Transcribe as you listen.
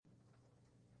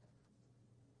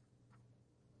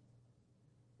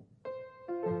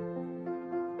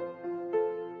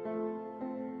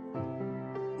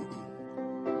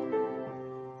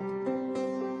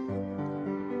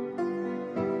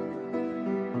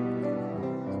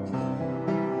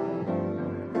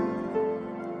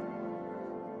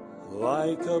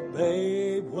like a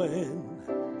babe when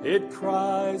it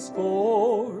cries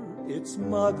for its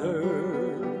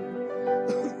mother.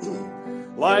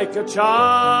 Like a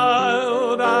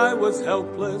child, I was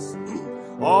helpless,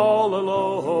 all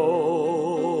alone.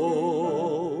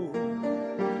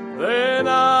 Then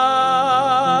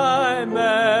I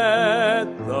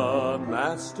met the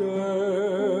Master.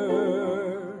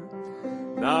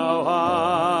 Now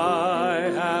I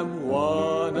am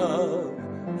one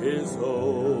of his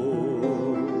own.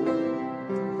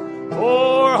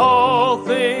 For all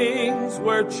things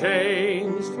were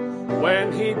changed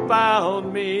when he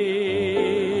found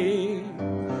me,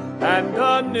 and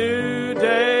a new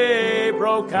day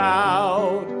broke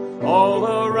out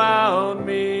all around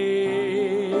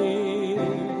me.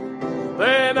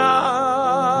 Then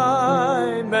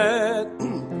I met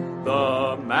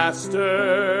the Master.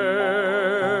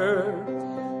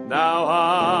 Now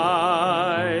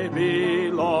I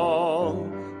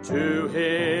belong to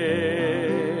him.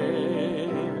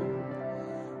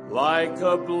 Like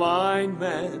a blind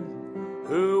man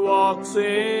who walks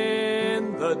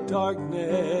in the darkness,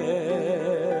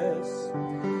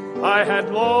 I had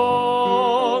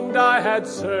longed, I had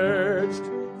searched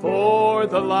for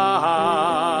the light.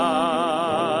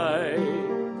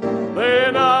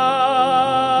 Then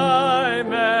I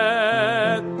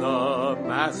met the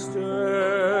Master.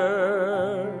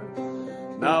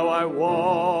 Now I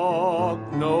walk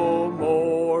no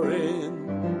more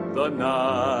in the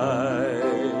night.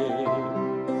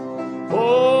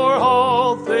 For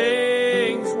all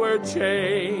things were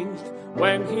changed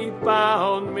when he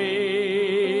found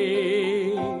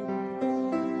me,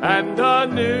 and a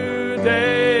new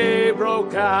day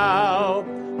broke out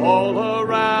all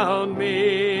around me.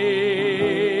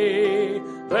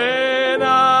 Then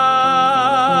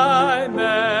I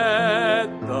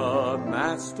met the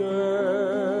Master.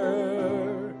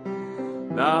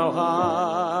 Now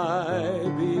I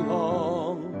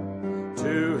belong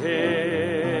to him.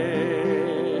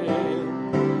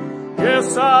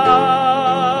 Yes,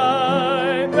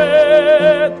 I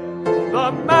met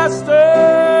the Master.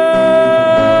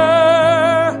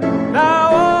 Now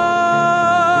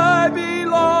I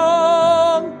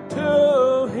belong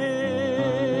to him.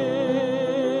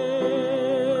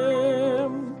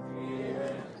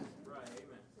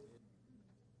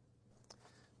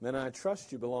 Men, I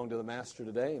trust you belong to the Master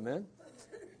today. Amen.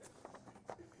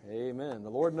 Amen. The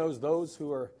Lord knows those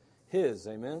who are his.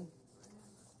 Amen.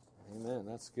 Amen.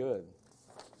 That's good.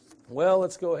 Well,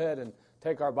 let's go ahead and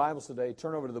take our Bibles today.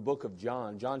 Turn over to the book of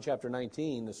John. John chapter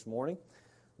 19 this morning.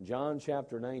 John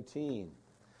chapter 19.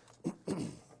 I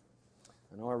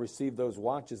know I received those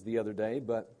watches the other day,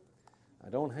 but I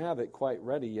don't have it quite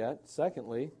ready yet.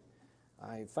 Secondly,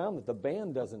 I found that the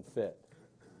band doesn't fit.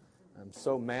 I'm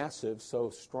so massive, so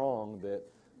strong that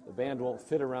the band won't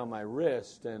fit around my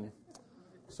wrist, and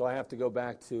so I have to go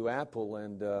back to Apple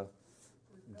and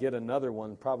get another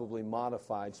one, probably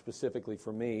modified specifically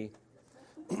for me.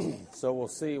 So we'll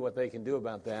see what they can do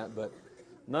about that. But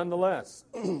nonetheless,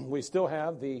 we still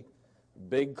have the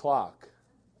big clock.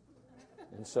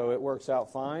 And so it works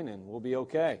out fine, and we'll be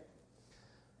okay.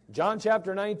 John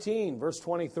chapter 19, verse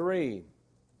 23.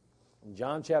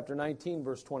 John chapter 19,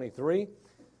 verse 23.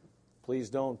 Please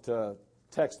don't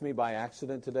text me by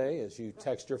accident today as you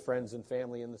text your friends and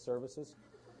family in the services,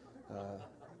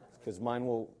 because mine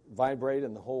will vibrate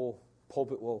and the whole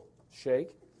pulpit will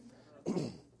shake.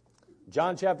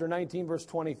 John chapter 19, verse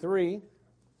 23.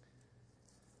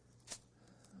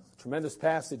 Tremendous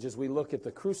passage as we look at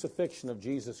the crucifixion of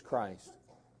Jesus Christ.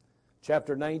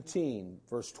 Chapter 19,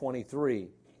 verse 23.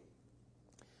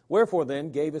 Wherefore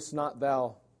then gavest not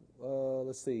thou,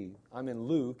 I'm in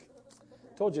Luke.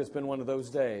 Told you it's been one of those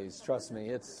days. Trust me,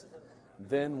 it's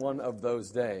been one of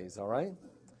those days, all right?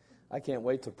 I can't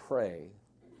wait to pray.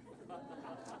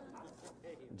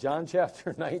 John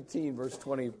chapter 19, verse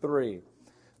 23.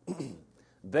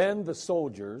 Then the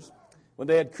soldiers, when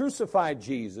they had crucified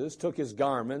Jesus, took his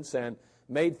garments and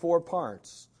made 4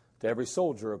 parts, to every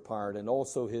soldier a part, and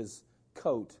also his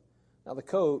coat. Now the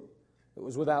coat, it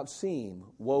was without seam,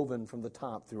 woven from the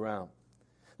top throughout.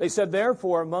 They said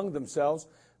therefore among themselves,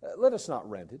 let us not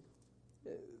rent it,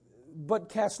 but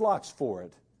cast lots for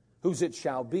it, whose it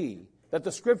shall be, that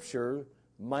the scripture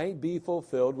might be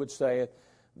fulfilled, which saith,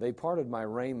 they parted my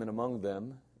raiment among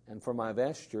them, and for my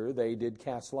vesture they did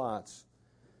cast lots.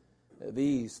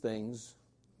 These things,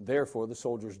 therefore, the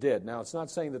soldiers did. Now, it's not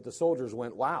saying that the soldiers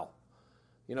went, wow,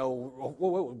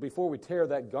 before we tear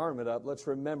that garment up, let's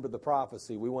remember the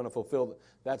prophecy. We want to fulfill it.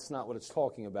 That's not what it's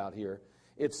talking about here.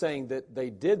 It's saying that they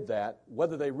did that,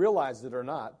 whether they realized it or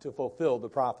not, to fulfill the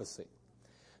prophecy.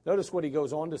 Notice what he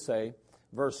goes on to say,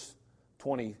 verse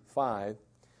 25.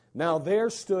 Now there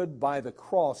stood by the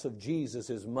cross of Jesus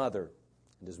his mother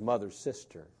and his mother's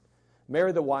sister,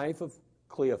 Mary the wife of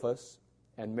Cleophas,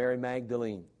 and Mary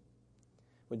Magdalene.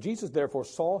 When Jesus therefore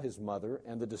saw his mother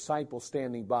and the disciple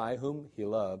standing by, whom he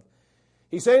loved,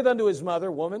 he saith unto his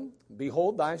mother, Woman,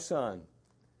 behold thy son.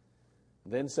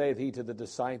 Then saith he to the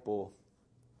disciple,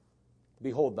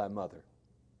 Behold thy mother.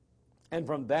 And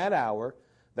from that hour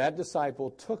that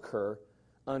disciple took her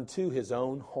unto his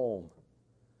own home.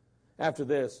 After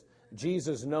this,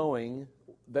 Jesus, knowing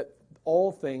that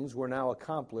all things were now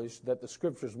accomplished, that the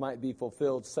Scriptures might be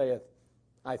fulfilled, saith,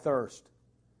 I thirst.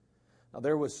 Now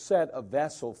there was set a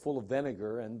vessel full of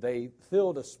vinegar, and they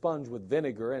filled a sponge with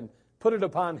vinegar, and put it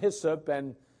upon hyssop,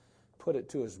 and put it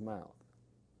to his mouth.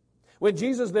 When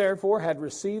Jesus therefore had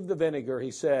received the vinegar,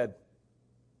 he said,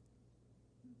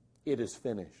 It is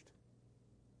finished.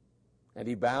 And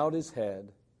he bowed his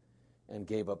head and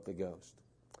gave up the ghost.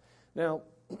 Now,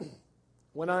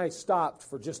 when I stopped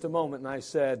for just a moment and I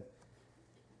said,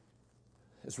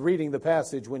 as reading the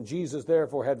passage, when Jesus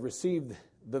therefore had received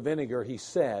the vinegar, he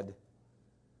said,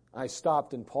 I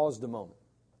stopped and paused a moment,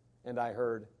 and I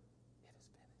heard, It is finished.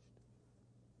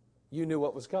 You knew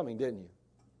what was coming, didn't you?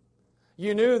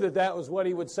 You knew that that was what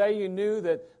he would say. You knew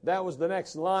that that was the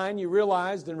next line. You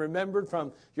realized and remembered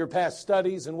from your past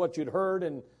studies and what you'd heard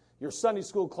in your Sunday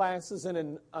school classes and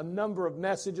in a number of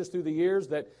messages through the years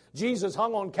that Jesus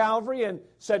hung on Calvary and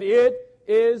said, It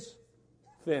is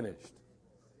finished.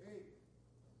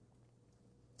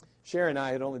 Sherry and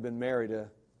I had only been married a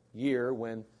year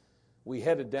when we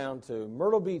headed down to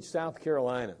Myrtle Beach, South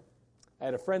Carolina. I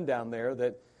had a friend down there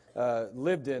that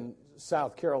lived in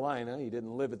South Carolina. He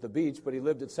didn't live at the beach, but he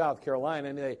lived at South Carolina,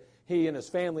 and he and his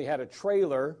family had a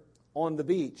trailer on the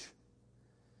beach.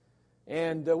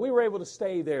 And we were able to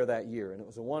stay there that year, and it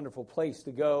was a wonderful place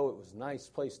to go. It was a nice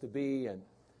place to be, and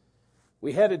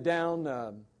we headed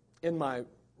down in my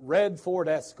red Ford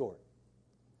Escort.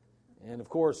 And, of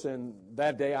course, in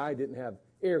that day, I didn't have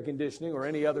air conditioning or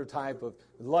any other type of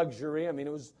luxury. I mean,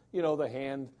 it was, the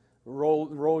hand,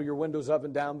 roll your windows up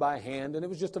and down by hand. And it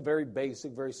was just a very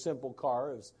basic, very simple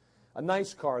car. It was a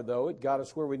nice car, though. It got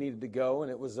us where we needed to go.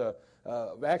 And it was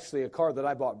actually a car that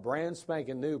I bought brand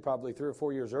spanking new probably 3 or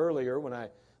 4 years earlier when I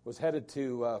was headed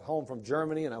to home from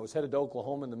Germany, and I was headed to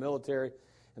Oklahoma in the military.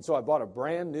 And so I bought a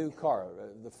brand new car,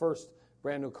 the first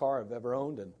brand new car I've ever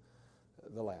owned, and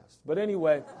the last. But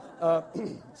anyway,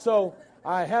 so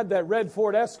I had that red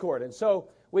Ford Escort, and so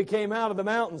we came out of the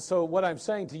mountains. So what I'm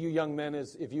saying to you young men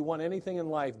is, if you want anything in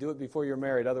life, do it before you're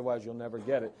married. Otherwise, you'll never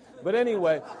get it. But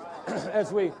anyway,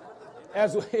 as we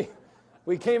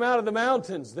came out of the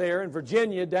mountains there in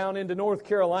Virginia down into North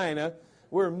Carolina,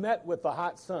 we were met with the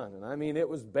hot sun. And I mean, it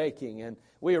was baking. And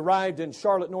we arrived in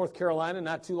Charlotte, North Carolina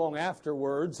not too long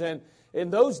afterwards. And in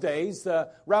those days,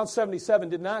 Route 77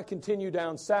 did not continue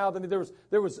down south.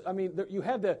 I mean, you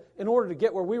had to, in order to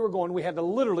get where we were going, we had to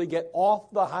literally get off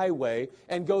the highway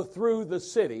and go through the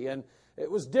city. And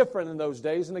it was different in those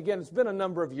days. And again, it's been a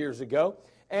number of years ago.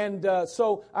 And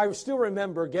so I still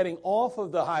remember getting off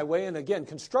of the highway. And again,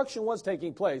 construction was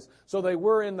taking place. So they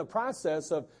were in the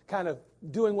process of kind of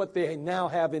doing what they now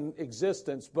have in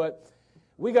existence. But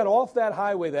we got off that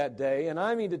highway that day, and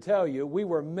I mean to tell you, we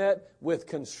were met with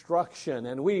construction,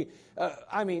 and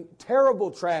terrible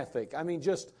traffic. I mean,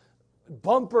 just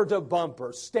bumper to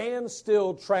bumper,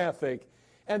 standstill traffic,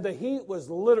 and the heat was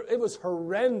it was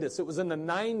horrendous. It was in the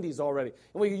 90s already,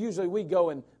 and we go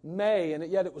in May, and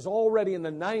yet it was already in the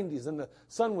 90s, and the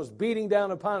sun was beating down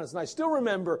upon us. And I still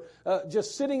remember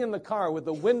just sitting in the car with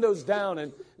the windows down,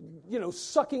 and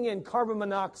sucking in carbon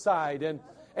monoxide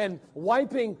and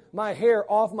wiping my hair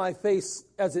off my face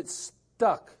as it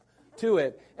stuck to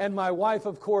it. And my wife,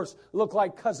 of course, looked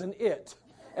like Cousin It.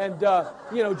 And,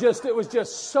 it was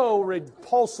just so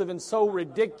repulsive and so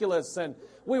ridiculous. And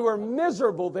we were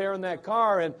miserable there in that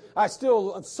car. And I'm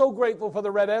so grateful for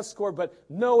the red Escort, but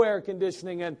no air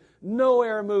conditioning and no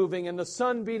air moving and the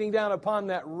sun beating down upon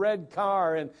that red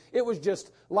car. And it was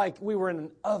just like we were in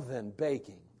an oven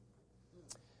baking.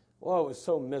 Well, it was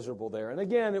so miserable there. And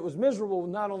again, it was miserable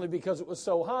not only because it was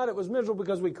so hot, it was miserable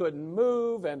because we couldn't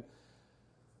move. And,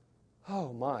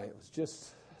 oh my, it was just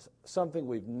something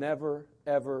we've never,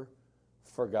 ever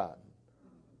forgotten.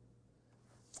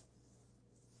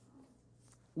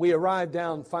 We arrived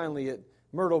down finally at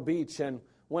Myrtle Beach, and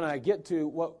when I get to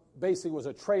what basically was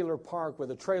a trailer park, where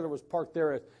the trailer was parked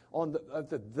there at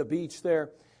the beach there,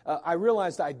 I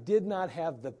realized I did not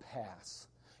have the pass.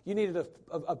 You needed a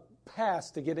pass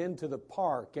to get into the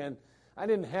park. And I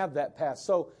didn't have that pass.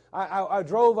 So I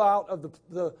drove out of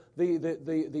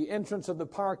the entrance of the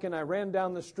park, and I ran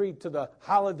down the street to the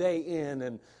Holiday Inn.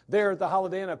 And there at the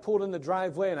Holiday Inn, I pulled in the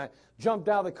driveway, and I jumped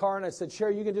out of the car, and I said,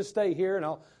 Sherry, you can just stay here, and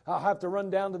I'll have to run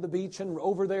down to the beach and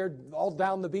over there, all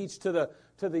down the beach to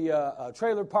the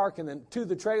trailer park and then to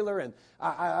the trailer. And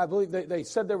I believe they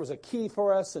said there was a key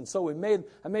for us, and so I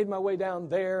made my way down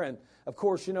there. And of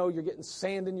course, you know, you're getting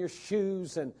sand in your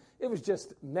shoes, and it was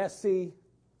just messy.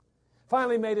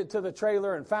 Finally made it to the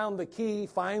trailer and found the key,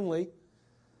 finally.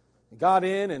 Got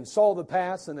in and saw the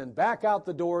pass, and then back out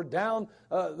the door, down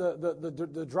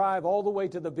the drive all the way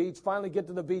to the beach. Finally get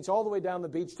to the beach, all the way down the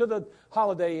beach, to the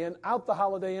Holiday Inn, out the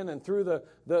Holiday Inn, and through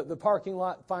the parking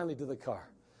lot, finally to the car.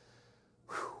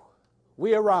 Whew.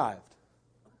 We arrived.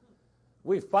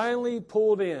 We finally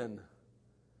pulled in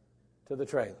to the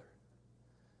trailer.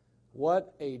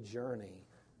 What a journey.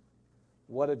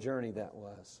 What a journey that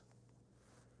was.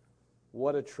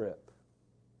 What a trip.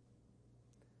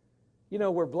 You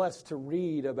know, we're blessed to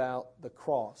read about the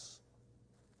cross.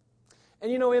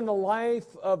 And you know, in the life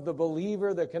of the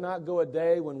believer, there cannot go a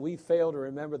day when we fail to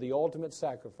remember the ultimate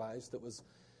sacrifice that was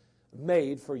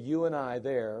made for you and I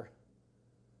there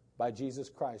by Jesus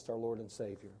Christ, our Lord and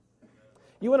Savior.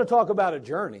 You want to talk about a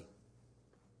journey?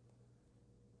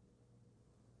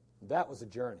 That was a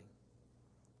journey.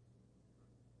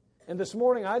 And this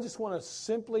morning, I just want to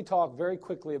simply talk very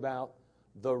quickly about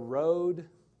the road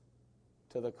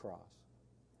to the cross.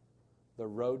 The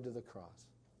road to the cross.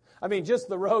 I mean, just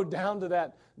the road down to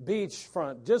that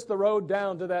beachfront, just the road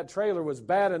down to that trailer was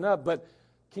bad enough, but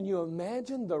can you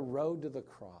imagine the road to the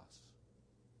cross?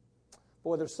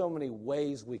 Boy, there's so many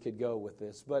ways we could go with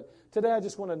this, but today I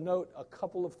just want to note a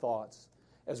couple of thoughts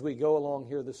as we go along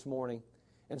here this morning.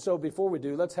 And so before we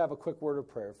do, let's have a quick word of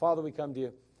prayer. Father, we come to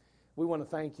you. We want to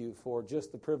thank you for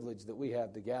just the privilege that we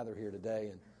have to gather here today.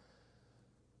 And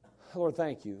Lord,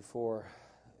 thank you for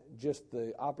just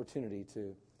the opportunity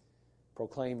to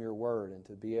proclaim your word and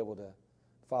to be able to,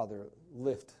 Father,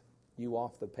 lift you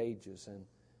off the pages and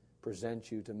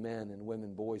present you to men and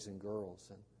women, boys and girls.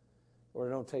 And Lord,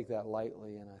 I don't take that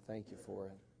lightly, and I thank you for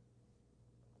it.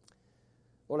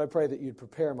 Lord, I pray that you'd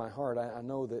prepare my heart. I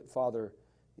know that, Father,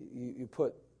 you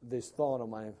put this thought on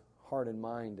my heart and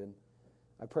mind, and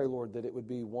I pray, Lord, that it would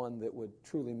be one that would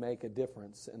truly make a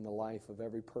difference in the life of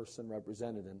every person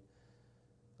represented. And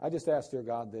I just ask, dear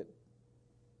God, that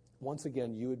once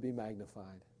again you would be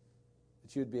magnified,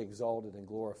 that you would be exalted and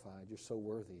glorified. You're so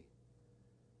worthy.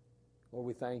 Lord,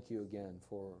 we thank you again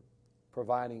for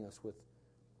providing us with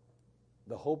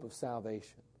the hope of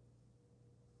salvation,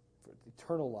 for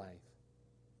eternal life.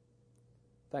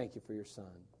 Thank you for your Son,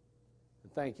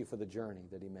 and thank you for the journey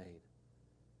that he made.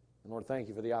 And Lord, thank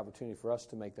you for the opportunity for us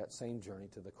to make that same journey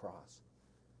to the cross.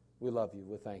 We love you.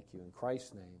 We thank you. In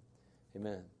Christ's name,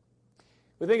 amen.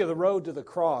 We think of the road to the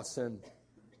cross, and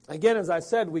again, as I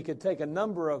said, we could take a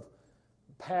number of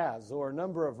paths or a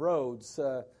number of roads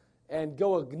and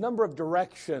go a number of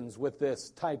directions with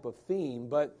this type of theme,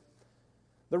 but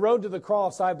the road to the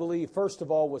cross, I believe, first of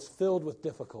all, was filled with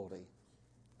difficulty.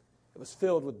 It was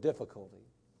filled with difficulty.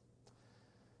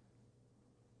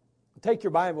 Take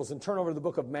your Bibles and turn over to the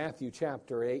book of Matthew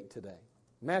chapter 8 today.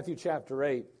 Matthew chapter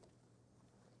 8.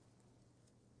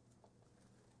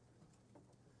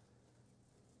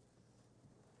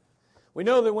 We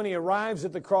know that when he arrives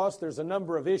at the cross, there's a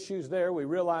number of issues there. We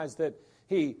realize that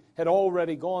he had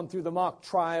already gone through the mock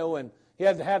trial, and he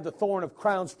had had the thorn of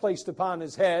crowns placed upon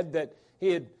his head, that he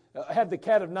had had the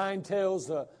cat of nine tails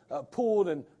pulled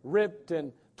and ripped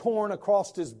and torn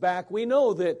across his back. We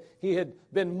know that he had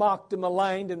been mocked and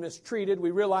maligned and mistreated.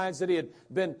 We realize that he had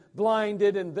been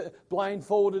blinded and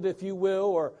blindfolded, if you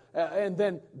will, and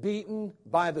then beaten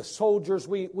by the soldiers.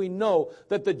 We know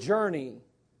that the journey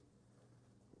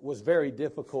was very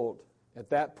difficult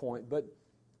at that point, but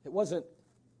it wasn't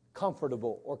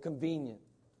comfortable or convenient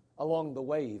along the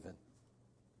way even.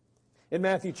 In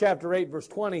Matthew chapter 8, verse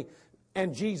 20,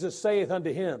 and Jesus saith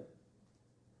unto him,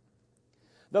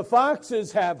 the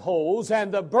foxes have holes,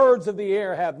 and the birds of the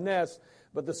air have nests,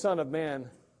 but the Son of Man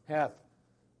hath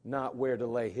not where to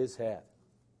lay his head.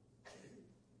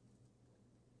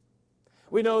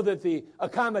 We know that the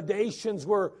accommodations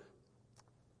were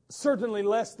certainly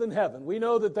less than heaven. We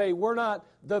know that they were not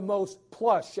the most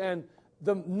plush and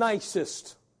the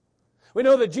nicest. We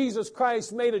know that Jesus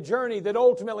Christ made a journey that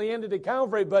ultimately ended at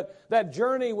Calvary, but that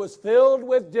journey was filled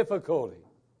with difficulty.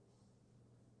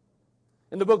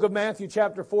 In the book of Matthew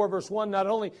chapter 4 verse 1, not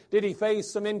only did he face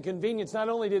some inconvenience, not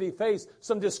only did he face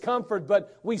some discomfort,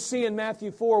 but we see in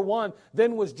Matthew 4:1,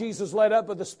 then was Jesus led up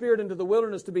of the Spirit into the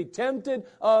wilderness to be tempted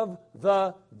of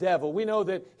the devil. We know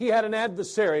that he had an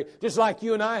adversary, just like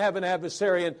you and I have an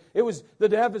adversary, and it was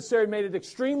the adversary made it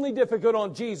extremely difficult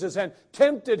on Jesus and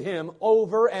tempted him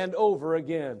over and over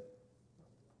again.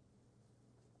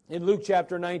 In Luke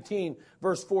chapter 19,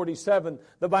 verse 47,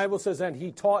 the Bible says, and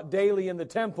he taught daily in the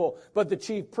temple, but the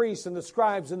chief priests and the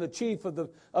scribes and the chief of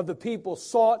the people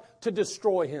sought to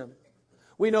destroy him.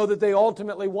 We know that they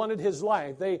ultimately wanted his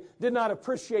life. They did not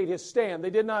appreciate his stand.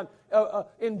 They did not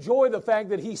enjoy the fact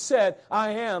that he said,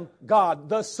 I am God,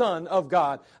 the Son of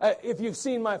God. If you've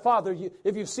seen my Father,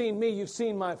 if you've seen me, you've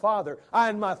seen my Father. I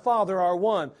and my Father are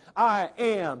one. I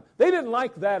am. They didn't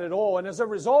like that at all. And as a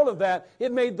result of that,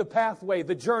 it made the pathway,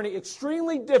 the journey,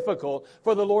 extremely difficult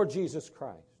for the Lord Jesus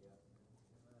Christ.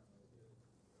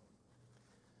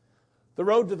 The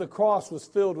road to the cross was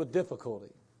filled with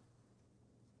difficulty.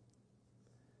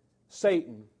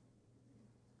 Satan,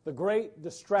 the great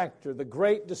distractor, the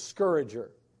great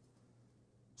discourager,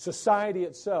 society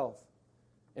itself,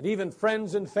 and even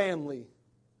friends and family,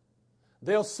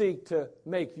 they'll seek to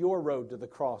make your road to the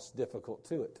cross difficult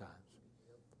too at times.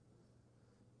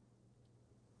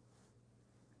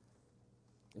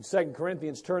 In 2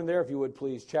 Corinthians, turn there if you would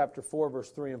please, chapter 4,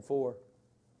 verse 3 and 4.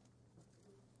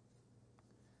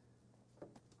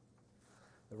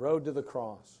 The road to the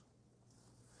cross.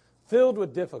 Filled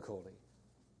with difficulty.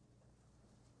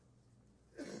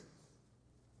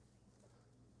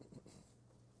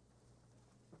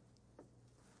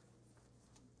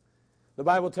 The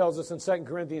Bible tells us in 2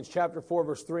 Corinthians chapter 4,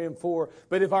 verse 3 and 4,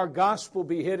 but if our gospel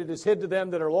be hid, it is hid to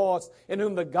them that are lost, in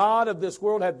whom the God of this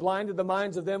world hath blinded the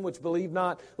minds of them which believe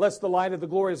not, lest the light of the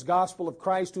glorious gospel of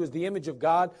Christ, who is the image of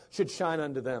God, should shine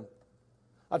unto them.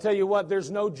 I'll tell you what, there's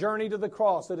no journey to the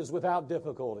cross that is without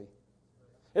difficulty.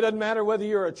 It doesn't matter whether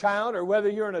you're a child or whether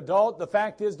you're an adult. The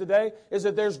fact is today is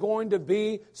that there's going to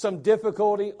be some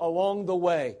difficulty along the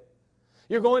way.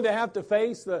 You're going to have to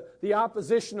face the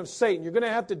opposition of Satan. You're going to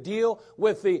have to deal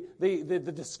with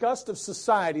the disgust of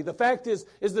society. The fact is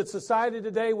that society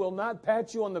today will not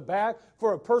pat you on the back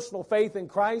for a personal faith in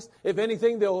Christ. If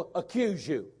anything, they'll accuse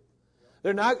you.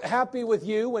 They're not happy with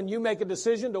you when you make a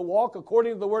decision to walk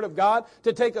according to the Word of God,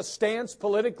 to take a stance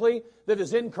politically that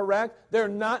is incorrect. They're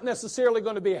not necessarily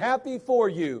going to be happy for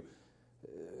you.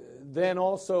 Then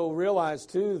also realize,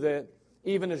 too, that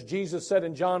even as Jesus said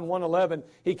in John 1:11,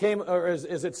 He came, or as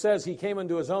it says, He came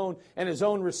unto His own, and His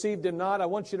own received Him not. I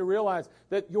want you to realize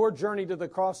that your journey to the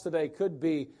cross today could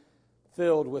be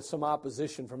filled with some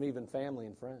opposition from even family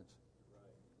and friends.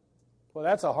 Well,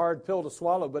 that's a hard pill to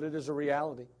swallow, but it is a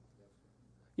reality.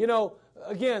 You know,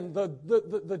 again,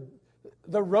 the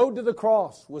road to the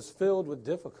cross was filled with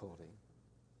difficulty.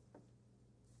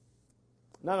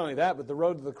 Not only that, but the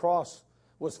road to the cross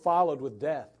was followed with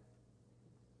death.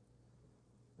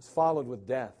 It was followed with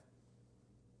death.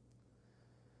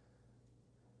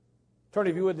 Turn,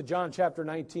 if you would, to John chapter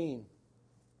 19.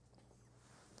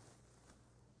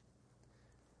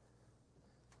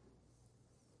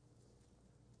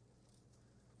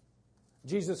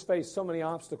 Jesus faced so many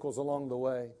obstacles along the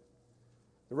way.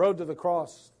 The road to the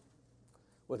cross,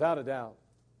 without a doubt,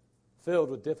 filled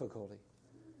with difficulty,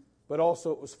 but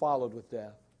also it was followed with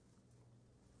death.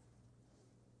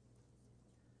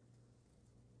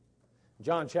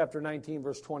 John chapter 19,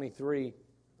 verse 23,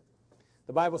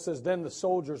 the Bible says, then the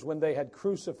soldiers, when they had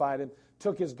crucified Him,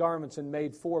 took His garments and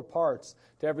made 4 parts,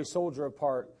 to every soldier a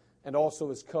part, and also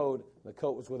His coat. The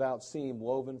coat was without seam,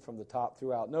 woven from the top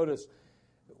throughout. Notice,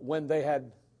 when they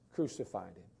had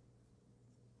crucified Him.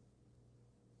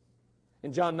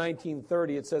 In John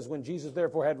 19:30 it says, when Jesus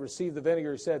therefore had received the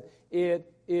vinegar, He said,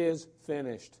 it is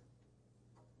finished.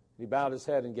 He bowed His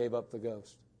head and gave up the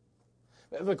ghost.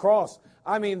 The cross,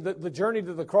 the journey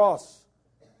to the cross,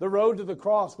 the road to the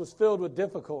cross was filled with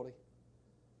difficulty.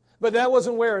 But that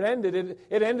wasn't where it ended.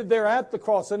 It ended there at the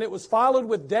cross, and it was followed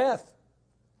with death.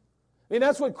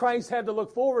 That's what Christ had to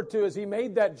look forward to as He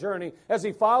made that journey, as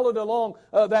He followed along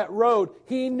that road.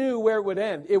 He knew where it would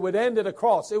end. It would end at a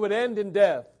cross. It would end in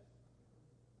death.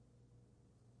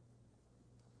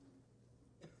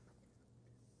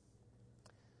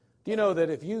 Do you know that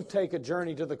if you take a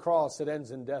journey to the cross, it ends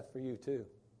in death for you too?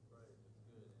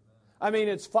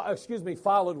 It's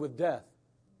followed with death.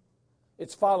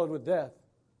 It's followed with death.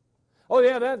 Oh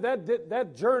yeah,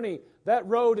 that journey, that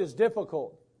road is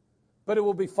difficult. But it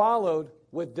will be followed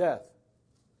with death.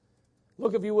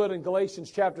 Look, if you would, in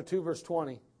Galatians chapter 2, verse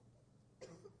 20.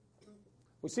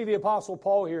 We see the Apostle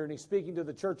Paul here, and he's speaking to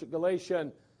the church at Galatia,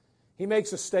 and he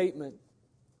makes a statement.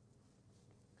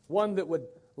 one that would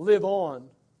live on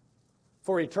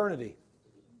for eternity.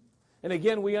 And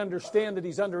again, we understand that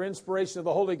he's under inspiration of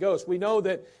the Holy Ghost. We know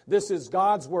that this is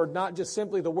God's word, not just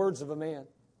simply the words of a man.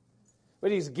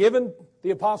 But he's given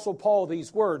the Apostle Paul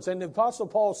these words. And the Apostle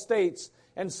Paul states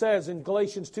and says in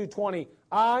Galatians 2:20,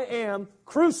 I am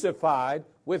crucified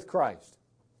with Christ.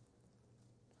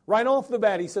 Right off the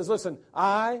bat, he says, listen,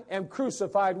 I am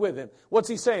crucified with Him. What's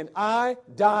he saying? I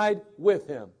died with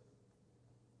Him.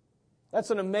 That's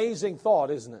an amazing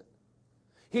thought, isn't it?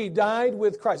 He died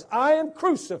with Christ. I am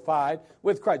crucified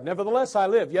with Christ. Nevertheless, I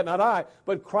live, yet not I,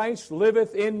 but Christ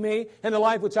liveth in me. And the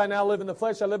life which I now live in the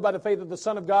flesh, I live by the faith of the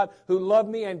Son of God, who loved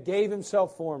me and gave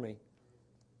Himself for me.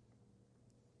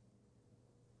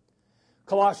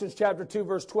 Colossians chapter 2,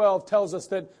 verse 12 tells us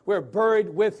that we're buried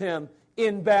with Him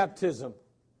in baptism.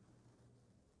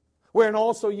 Wherein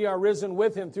also ye are risen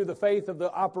with Him through the faith of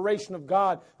the operation of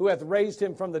God who hath raised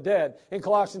Him from the dead. In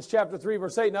Colossians chapter 3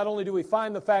 verse 8, not only do we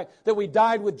find the fact that we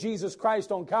died with Jesus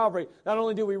Christ on Calvary, not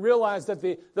only do we realize that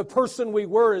the person we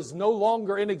were is no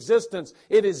longer in existence,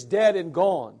 it is dead and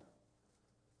gone.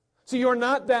 So you're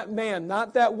not that man,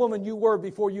 not that woman you were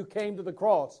before you came to the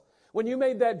cross. When you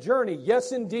made that journey,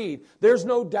 yes indeed, there's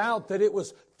no doubt that it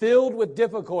was filled with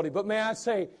difficulty, but may I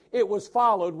say, it was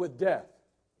followed with death.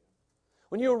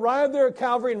 When you arrived there at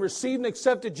Calvary and received and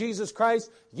accepted Jesus Christ,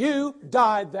 you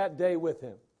died that day with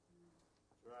Him.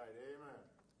 Right, amen.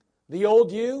 The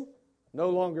old you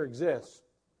no longer exists.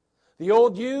 The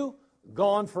old you,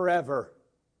 gone forever.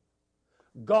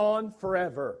 Gone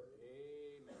forever.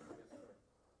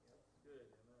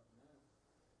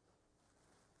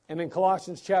 And in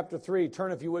Colossians chapter 3,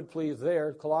 turn if you would please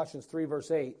there, Colossians 3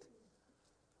 verse 8.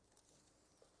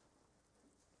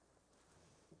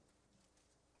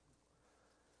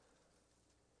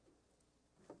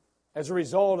 As a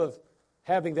result of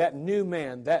having that new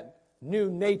man, that new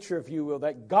nature, if you will,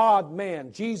 that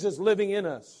God-man, Jesus living in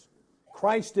us,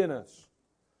 Christ in us.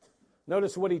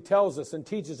 Notice what he tells us and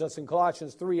teaches us in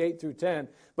Colossians 3, 8 through 10.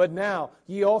 But now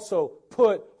ye also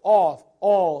put off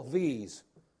all these: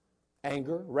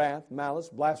 anger, wrath, malice,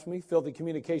 blasphemy, filthy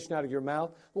communication out of your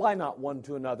mouth. Lie not one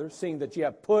to another, seeing that ye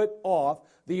have put off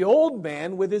the old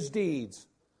man with his deeds.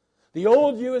 The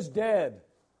old you is dead.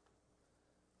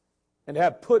 And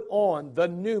have put on the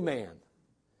new man,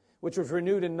 which was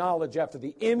renewed in knowledge after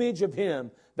the image of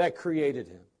Him that created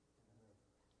him.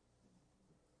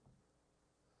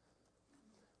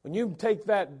 When you take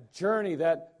that journey,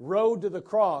 that road to the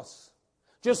cross,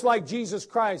 just like Jesus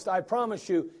Christ, I promise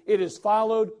you, it is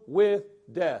followed with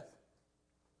death.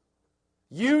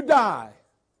 You die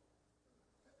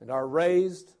and are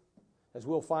raised, as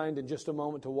we'll find in just a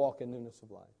moment, to walk in newness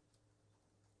of life.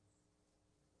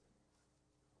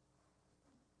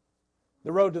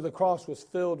 The road to the cross was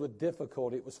filled with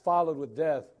difficulty. It was followed with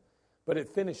death, but it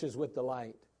finishes with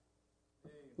delight.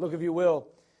 Look, if you will,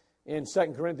 in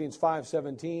 2 Corinthians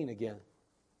 5:17 again.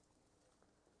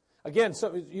 Again,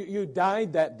 so you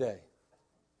died that day.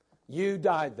 You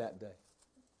died that day.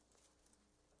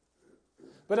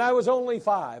 But I was only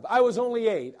 5. I was only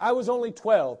 8. I was only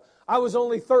 12. I was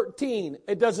only 13.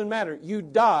 It doesn't matter. You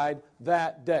died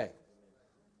that day.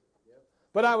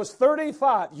 But I was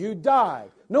 35. You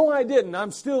died. No, I didn't.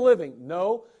 I'm still living.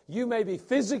 No, you may be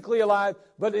physically alive,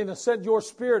 but in a sense, your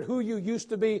spirit, who you used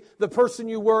to be, the person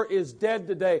you were, is dead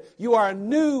today. You are a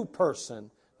new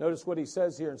person. Notice what he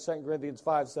says here in 2 Corinthians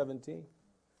 5:17.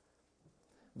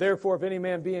 Therefore, if any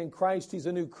man be in Christ, he's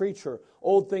a new creature.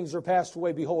 Old things are passed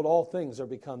away. Behold, all things are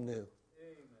become new.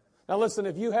 Now listen,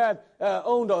 if you had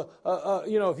owned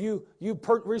if you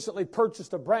recently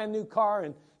purchased a brand new car,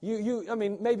 and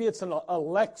maybe it's a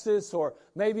Lexus, or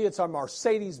maybe it's a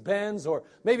Mercedes-Benz, or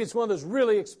maybe it's one of those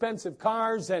really expensive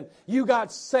cars, and you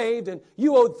got saved and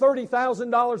you owed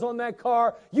 $30,000 on that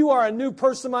car. You are a new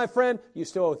person, my friend. You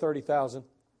still owe $30,000.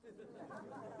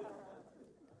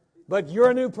 But you're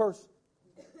a new person.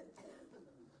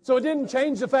 So it didn't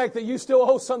change the fact that you still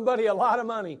owe somebody a lot of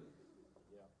money.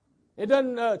 It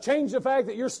doesn't change the fact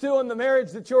that you're still in the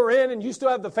marriage that you're in, and you still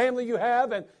have the family you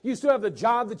have, and you still have the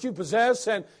job that you possess,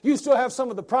 and you still have some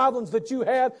of the problems that you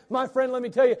had. My friend, let me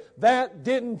tell you, that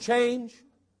didn't change.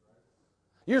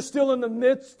 You're still in the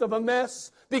midst of a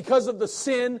mess because of the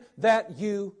sin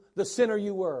the sinner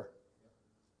you were.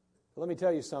 Let me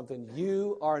tell you something.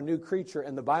 You are a new creature,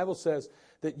 and the Bible says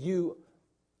that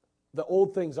the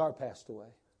old things are passed away.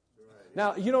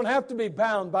 Now, you don't have to be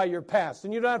bound by your past,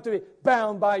 and you don't have to be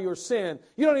bound by your sin.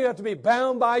 You don't even have to be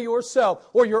bound by yourself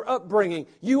or your upbringing.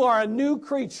 You are a new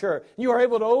creature. You are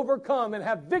able to overcome and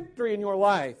have victory in your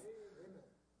life.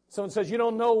 Someone says, you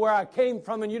don't know where I came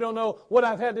from and you don't know what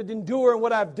I've had to endure and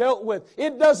what I've dealt with.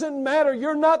 It doesn't matter.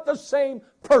 You're not the same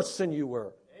person you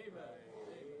were. Amen.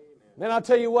 And I'll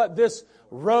tell you what, this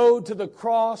road to the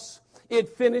cross, it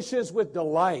finishes with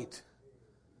delight.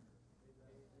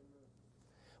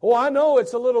 Oh, I know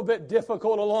it's a little bit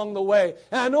difficult along the way.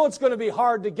 And I know it's going to be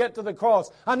hard to get to the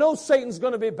cross. I know Satan's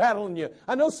going to be battling you.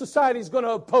 I know society's going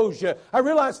to oppose you. I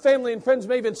realize family and friends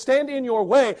may even stand in your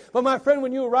way. But my friend,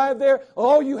 when you arrive there,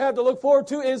 all you have to look forward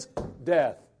to is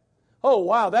death. Oh,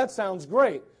 wow, that sounds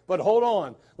great. But hold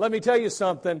on. Let me tell you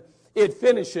something. It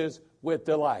finishes with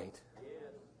delight.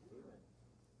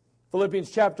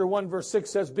 Philippians chapter 1 verse 6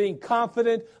 says, being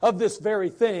confident of this very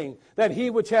thing, that he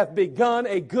which hath begun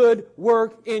a good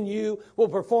work in you will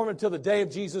perform it till the day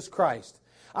of Jesus Christ.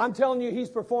 I'm telling you, he's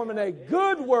performing a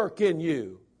good work in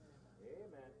you.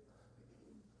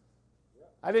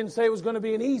 I didn't say it was going to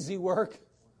be an easy work.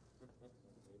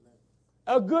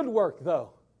 A good work, though.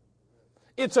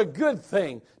 It's a good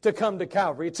thing to come to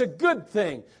Calvary. It's a good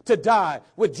thing to die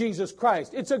with Jesus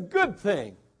Christ. It's a good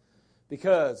thing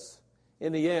because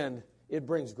in the end, it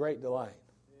brings great delight.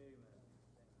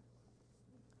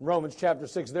 Romans chapter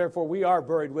 6, therefore we are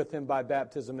buried with him by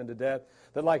baptism into death,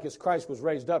 that like as Christ was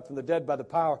raised up from the dead by the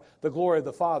power, the glory of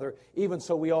the Father, even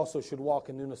so we also should walk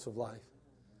in newness of life.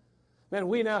 Man,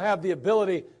 we now have the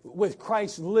ability with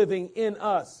Christ living in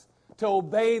us to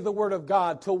obey the Word of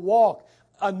God, to walk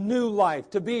a new life,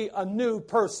 to be a new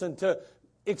person, to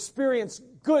experience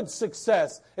good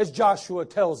success, as Joshua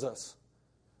tells us.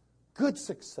 Good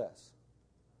success.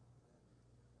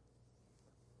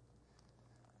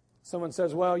 Someone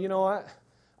says, well, you know,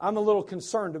 I'm a little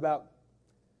concerned about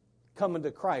coming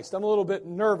to Christ. I'm a little bit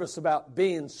nervous about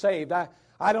being saved. I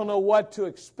don't know what to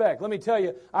expect. Let me tell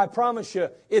you, I promise you,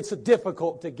 it's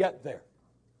difficult to get there.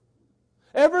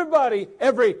 Everybody,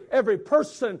 every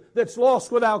person that's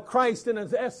lost without Christ in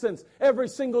its essence, every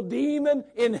single demon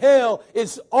in hell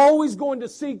is always going to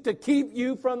seek to keep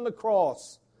you from the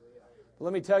cross.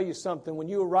 Let me tell you something. When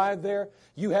you arrive there,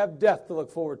 you have death to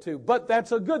look forward to. But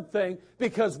that's a good thing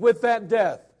because with that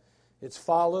death, it's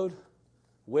followed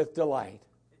with delight.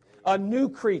 A new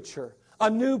creature, a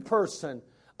new person,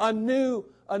 a new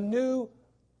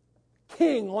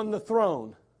king on the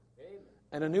throne,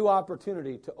 and a new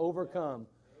opportunity to overcome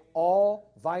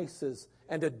all vices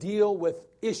and to deal with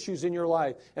issues in your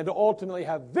life and to ultimately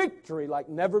have victory like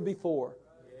never before.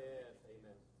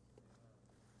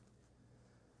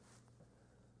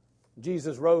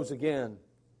 Jesus rose again.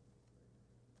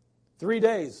 3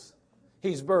 days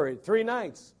he's buried. 3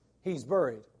 nights he's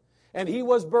buried. And he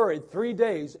was buried 3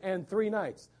 days and 3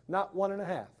 nights, not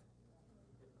 1.5.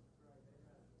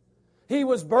 He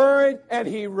was buried and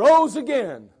he rose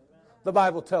again, the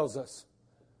Bible tells us.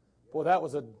 Boy, that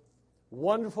was a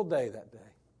wonderful day that day.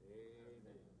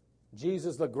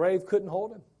 Jesus, the grave couldn't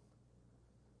hold him.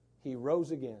 He rose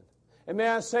again. And may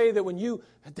I say that when you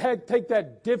take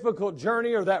that difficult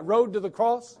journey or that road to the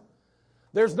cross,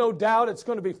 there's no doubt it's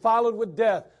going to be followed with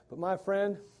death. But my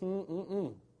friend,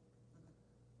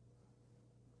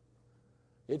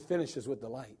 it finishes with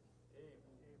delight.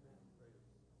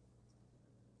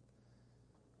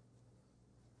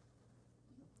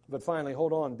 But finally,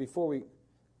 hold on, before we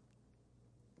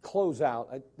close out,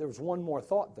 there was one more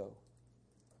thought though.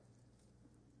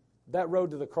 That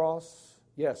road to the cross,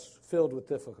 yes, filled with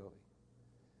difficulty,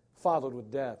 followed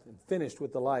with death, and finished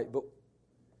with delight. But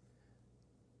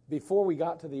before we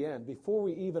got to the end, before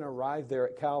we even arrived there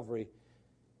at Calvary,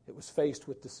 it was faced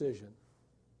with decision.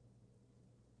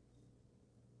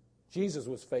 Jesus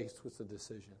was faced with the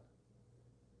decision.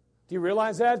 Do you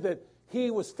realize that? That he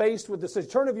was faced with decision.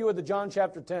 Turn of you with to John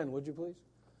chapter 10, would you please?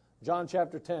 John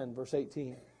chapter 10, verse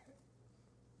 18.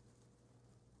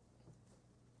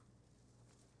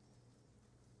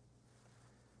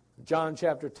 John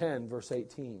chapter 10, verse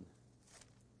 18.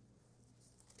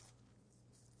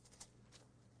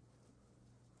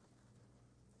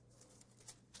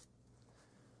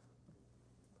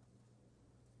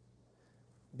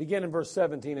 Begin in verse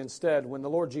 17 instead, when the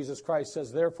Lord Jesus Christ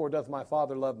says, therefore doth my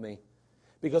Father love me,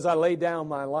 because I lay down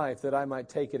my life that I might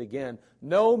take it again.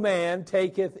 No man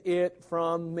taketh it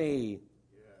from me,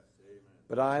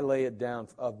 but I lay it down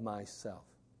of myself.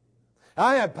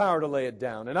 I have power to lay it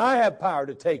down, and I have power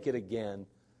to take it again.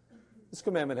 This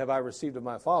commandment have I received of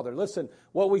my Father. Listen,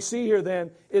 what we see here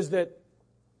then is that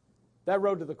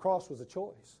road to the cross was a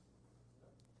choice.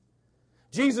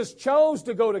 Jesus chose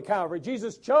to go to Calvary.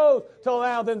 Jesus chose to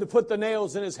allow them to put the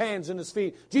nails in His hands and His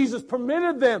feet. Jesus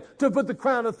permitted them to put the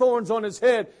crown of thorns on His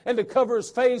head and to cover His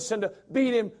face and to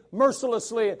beat Him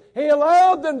mercilessly. He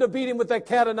allowed them to beat Him with that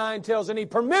cat o' nine tails, and He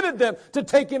permitted them to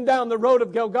take Him down the road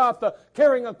of Golgotha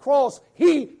carrying a cross.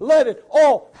 He let it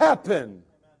all happen.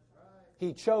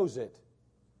 He chose it.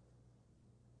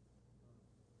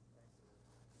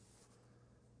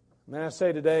 May I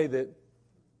say today that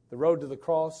the road to the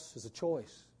cross is a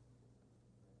choice.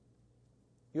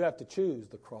 You have to choose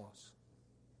the cross.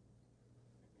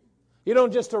 You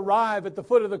don't just arrive at the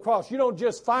foot of the cross. You don't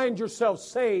just find yourself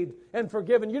saved and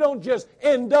forgiven. You don't just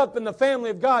end up in the family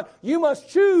of God. You must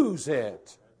choose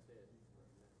it.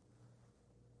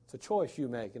 It's a choice you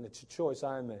make, and it's a choice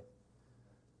I make.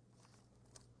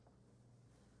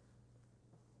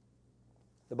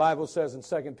 The Bible says in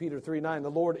 2 Peter 3:9, the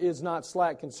Lord is not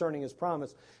slack concerning His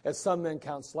promise, as some men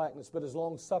count slackness, but is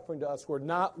long-suffering to us. We're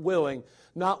not willing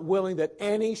that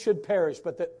any should perish,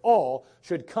 but that all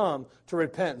should come to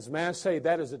repentance. May I say,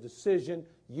 that is a decision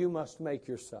you must make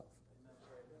yourself.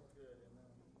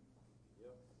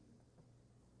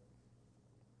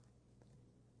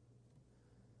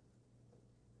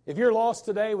 If you're lost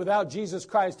today without Jesus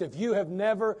Christ, if you have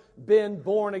never been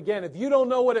born again, if you don't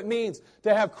know what it means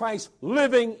to have Christ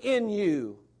living in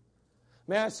you,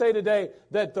 may I say today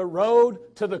that the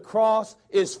road to the cross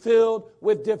is filled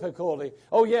with difficulty.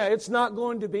 Oh yeah, it's not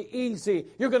going to be easy.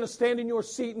 You're going to stand in your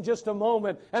seat in just a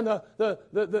moment, and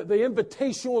the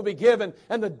invitation will be given,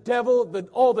 and the devil,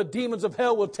 all the demons of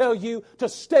hell will tell you to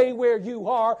stay where you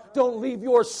are. Don't leave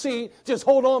your seat. Just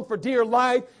hold on for dear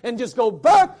life and just go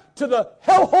back to the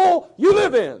hellhole you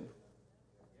live in.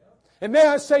 And may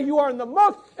I say, you are in the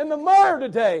muck and the mire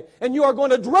today, and you are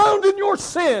going to drown in your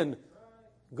sin.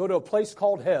 Go to a place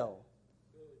called hell.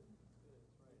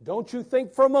 Don't you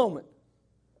think for a moment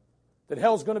that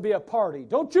hell's going to be a party.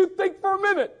 Don't you think for a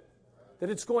minute that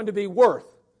it's going to be worth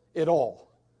it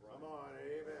all. Come on,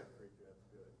 amen.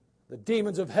 The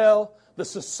demons of hell, the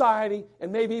society,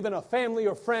 and maybe even a family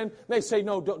or friend may say,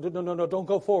 no, don't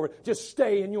go forward. Just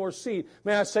stay in your seat.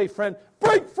 May I say, friend,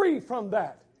 break free from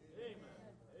that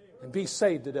and be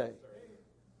saved today.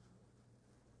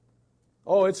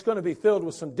 Oh, it's going to be filled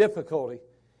with some difficulty.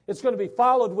 It's going to be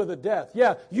followed with a death.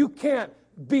 Yeah, you can't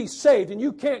be saved and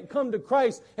you can't come to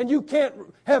Christ and you can't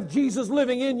have Jesus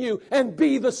living in you and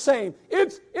be the same.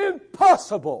 It's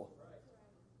impossible.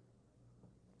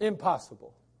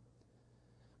 Impossible.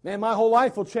 Man, my whole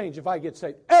life will change if I get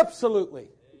saved. Absolutely.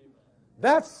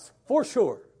 That's for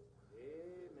sure.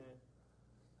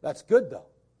 That's good though.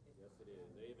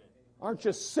 Aren't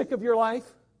you sick of your life?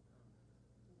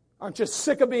 Aren't you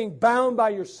sick of being bound by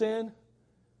your sin?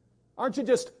 Aren't you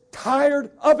just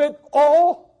tired of it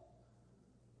all?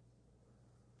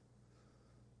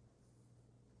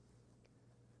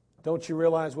 Don't you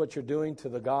realize what you're doing to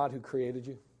the God who created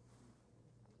you?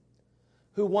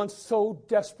 Who wants so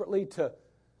desperately to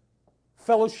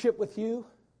fellowship with you?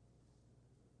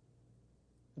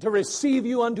 To receive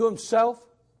you unto Himself?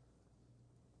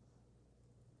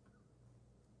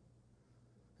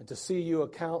 And to see you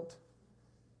account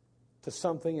to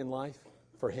something in life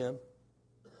for Him?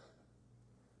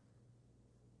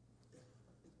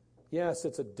 Yes,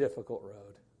 it's a difficult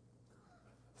road,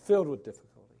 filled with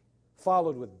difficulty,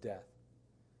 followed with death.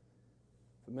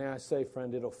 But may I say,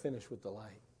 friend, it'll finish with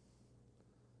delight.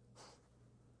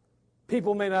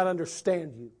 People may not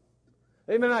understand you.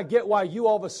 They may not get why you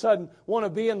all of a sudden want to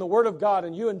be in the Word of God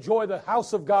and you enjoy the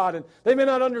house of God. And they may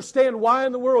not understand why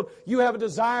in the world you have a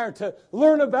desire to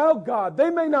learn about God. They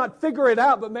may not figure it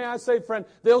out, but may I say, friend,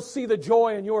 they'll see the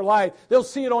joy in your life. They'll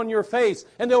see it on your face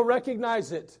and they'll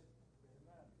recognize it.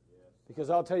 Because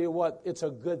I'll tell you what, it's a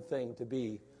good thing to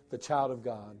be the child of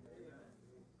God.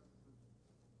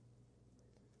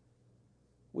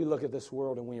 We look at this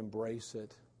world and we embrace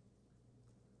it.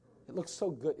 It looks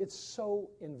so good. It's so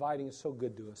inviting. It's so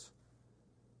good to us.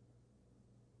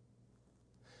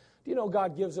 Do you know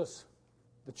God gives us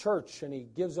the church and He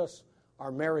gives us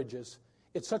our marriages?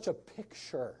 It's such a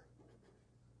picture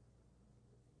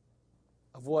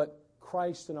of what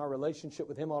Christ and our relationship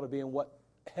with Him ought to be and what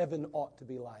heaven ought to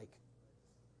be like.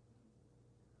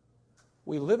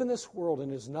 We live in this world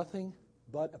and it is nothing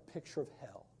but a picture of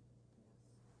hell.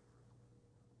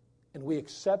 And we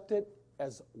accept it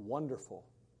as wonderful.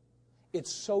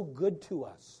 It's so good to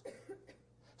us.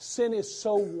 Sin is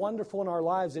so wonderful in our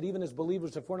lives that even as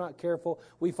believers, if we're not careful,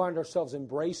 we find ourselves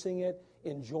embracing it,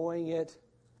 enjoying it,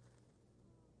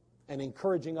 and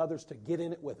encouraging others to get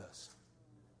in it with us.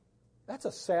 That's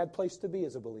a sad place to be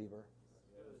as a believer.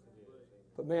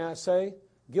 But may I say,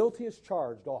 guilty is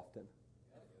charged often.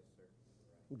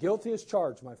 Guilty as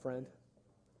charged, my friend.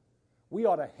 We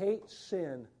ought to hate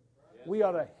sin. We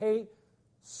ought to hate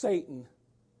Satan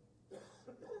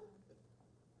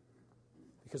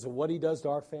because of what he does to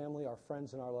our family, our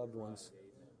friends, and our loved ones.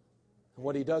 And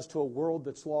what he does to a world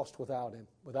that's lost without him,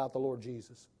 without the Lord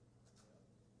Jesus.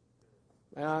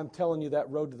 And I'm telling you, that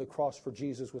road to the cross for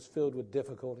Jesus was filled with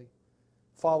difficulty,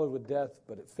 followed with death,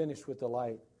 but it finished with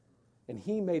delight. And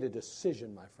he made a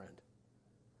decision, my friend.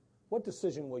 What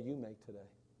decision will you make today?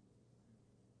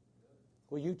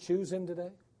 Will you choose him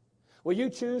today? Will you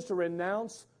choose to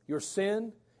renounce your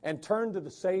sin and turn to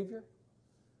the Savior?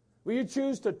 Will you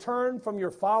choose to turn from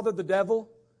your father, the devil,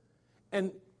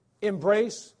 and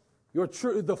embrace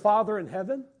the Father in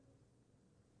heaven?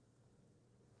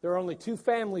 There are only two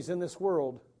families in this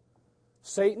world,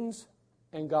 Satan's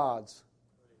and God's.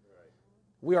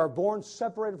 We are born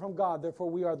separated from God, therefore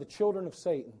we are the children of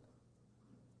Satan.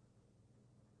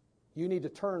 You need to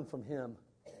turn from him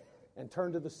and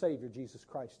turn to the Savior, Jesus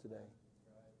Christ, today.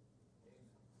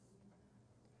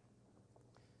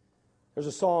 There's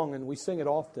a song, and we sing it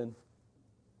often.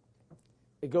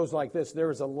 It goes like this: there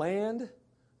is a land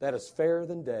that is fairer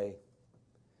than day,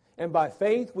 and by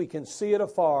faith we can see it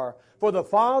afar, for the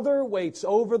Father waits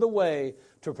over the way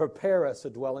to prepare us a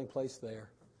dwelling place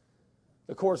there.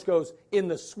 The chorus goes, in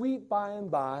the sweet by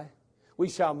and by, we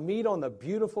shall meet on the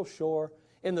beautiful shore.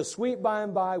 In the sweet by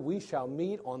and by, we shall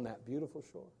meet on that beautiful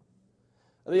shore.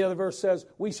 The other verse says,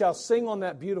 we shall sing on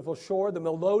that beautiful shore the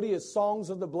melodious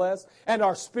songs of the blessed, and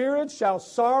our spirits shall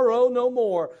sorrow no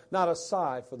more, not a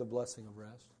sigh for the blessing of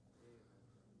rest.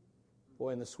 Boy,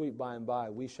 in the sweet by and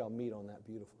by, we shall meet on that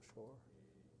beautiful shore.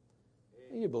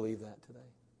 You believe that today?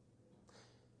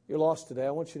 You're lost today.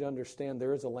 I want you to understand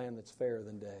there is a land that's fairer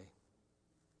than day.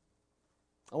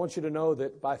 I want you to know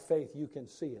that by faith you can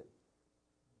see it,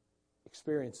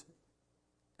 experience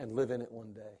it, and live in it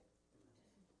one day.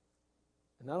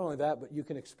 And not only that, but you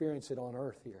can experience it on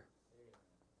earth here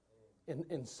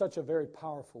in such a very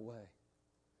powerful way.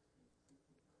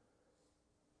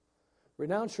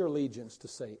 Renounce your allegiance to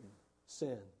Satan,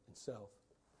 sin, and self,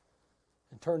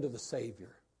 and turn to the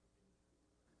Savior.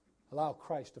 Allow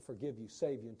Christ to forgive you,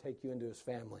 save you, and take you into His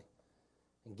family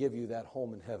and give you that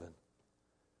home in heaven.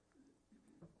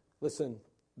 Listen,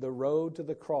 the road to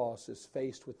the cross is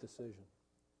faced with decision.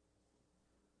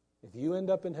 If you end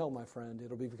up in hell, my friend,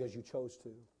 it'll be because you chose to.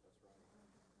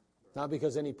 Not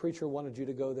because any preacher wanted you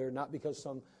to go there, not because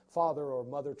some father or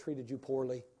mother treated you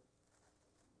poorly.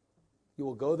 You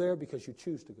will go there because you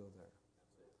choose to go there.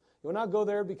 You will not go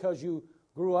there because you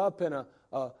grew up in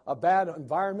a bad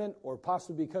environment, or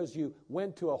possibly because you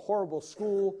went to a horrible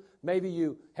school. Maybe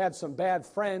you had some bad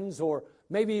friends, or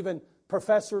maybe even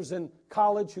professors in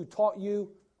college who taught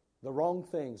you the wrong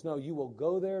things. No, you will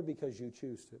go there because you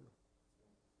choose to.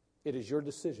 It is your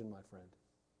decision, my friend.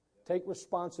 Take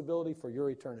responsibility for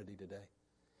your eternity today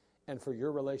and for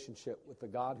your relationship with the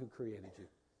God who created you.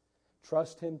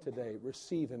 Trust Him today.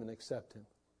 Receive Him and accept Him.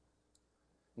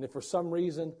 And if for some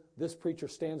reason this preacher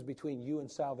stands between you and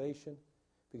salvation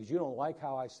because you don't like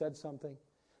how I said something,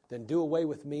 then do away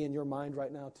with me in your mind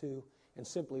right now too, and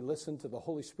simply listen to the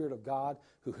Holy Spirit of God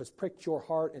who has pricked your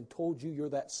heart and told you you're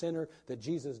that sinner that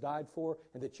Jesus died for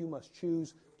and that you must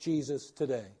choose Jesus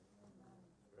today.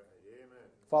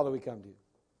 Father, we come to you.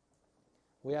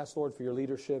 We ask, Lord, for your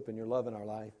leadership and your love in our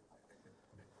life.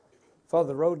 Father,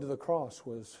 the road to the cross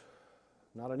was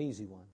not an easy one.